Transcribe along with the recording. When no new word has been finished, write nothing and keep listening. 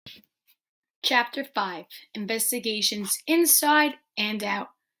Chapter 5 Investigations Inside and Out.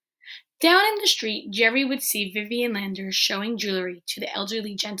 Down in the street, Jerry would see Vivian Landers showing jewelry to the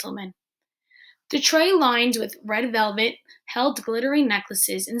elderly gentleman. The tray lined with red velvet held glittering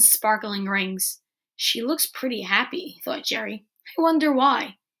necklaces and sparkling rings. She looks pretty happy, thought Jerry. I wonder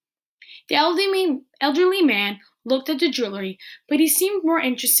why. The elderly man looked at the jewelry, but he seemed more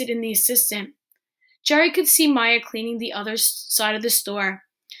interested in the assistant. Jerry could see Maya cleaning the other side of the store.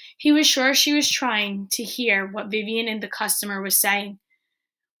 He was sure she was trying to hear what Vivian and the customer were saying.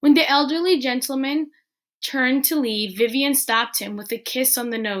 When the elderly gentleman turned to leave, Vivian stopped him with a kiss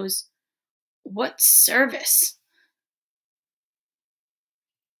on the nose. What service?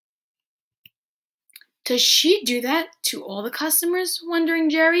 Does she do that to all the customers?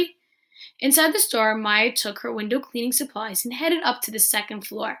 Wondering Jerry. Inside the store, Maya took her window cleaning supplies and headed up to the second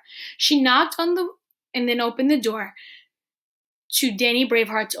floor. She knocked on the and then opened the door to Danny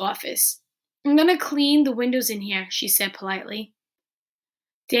Braveheart's office. I'm gonna clean the windows in here, she said politely.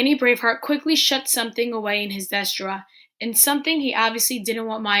 Danny Braveheart quickly shut something away in his desk drawer, and something he obviously didn't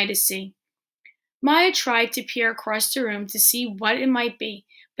want Maya to see. Maya tried to peer across the room to see what it might be,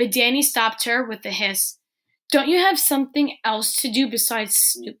 but Danny stopped her with a hiss. Don't you have something else to do besides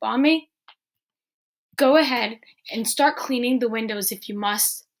snoop on me? Go ahead and start cleaning the windows if you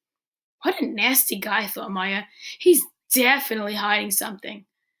must. What a nasty guy, thought Maya. He's definitely hiding something.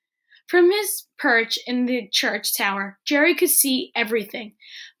 From his perch in the church tower, Jerry could see everything.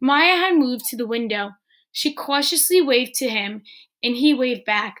 Maya had moved to the window. She cautiously waved to him, and he waved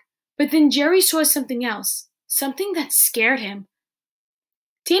back. But then Jerry saw something else, something that scared him.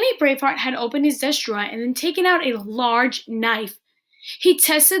 Danny Braveheart had opened his desk drawer and then taken out a large knife. He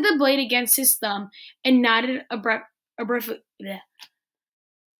tested the blade against his thumb and nodded approvingly.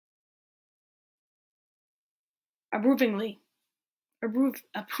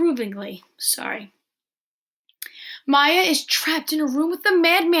 Sorry. Maya is trapped in a room with a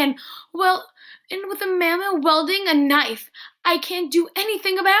madman. With a madman wielding a knife. I can't do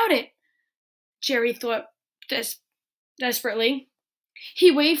anything about it, Jerry thought desperately.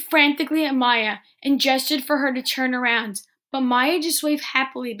 He waved frantically at Maya and gestured for her to turn around, but Maya just waved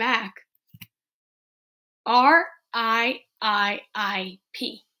happily back. R-I-I-I-P.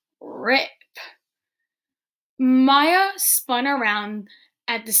 Rip. Maya spun around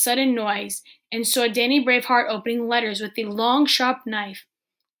at the sudden noise and saw Danny Braveheart opening letters with a long, sharp knife.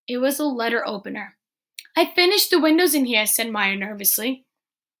 It was a letter opener. I finished the windows in here, said Maya nervously.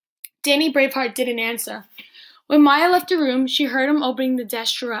 Danny Braveheart didn't answer. When Maya left the room, she heard him opening the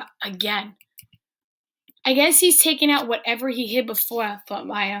desk drawer again. I guess he's taken out whatever he hid before, thought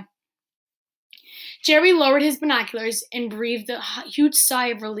Maya. Jerry lowered his binoculars and breathed a huge sigh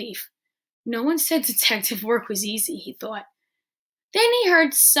of relief. No one said detective work was easy, he thought. Then he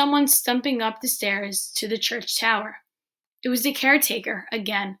heard someone stumping up the stairs to the church tower. It was the caretaker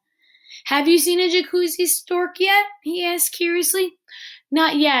again. Have you seen a jacuzzi stork yet? He asked curiously.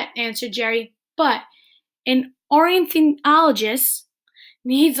 Not yet, answered Jerry, but an ornithologist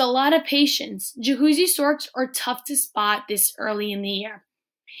needs a lot of patience. Jacuzzi storks are tough to spot this early in the year.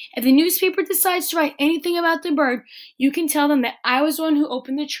 If the newspaper decides to write anything about the bird, you can tell them that I was the one who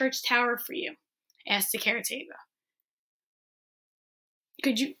opened the church tower for you, asked the caretaker.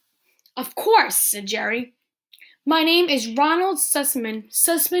 Could you? Of course, said Jerry. My name is Ronald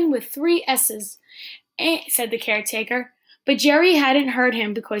Sussman with 3 S's, said the caretaker. But Jerry hadn't heard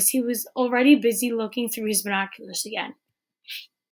him because he was already busy looking through his binoculars again.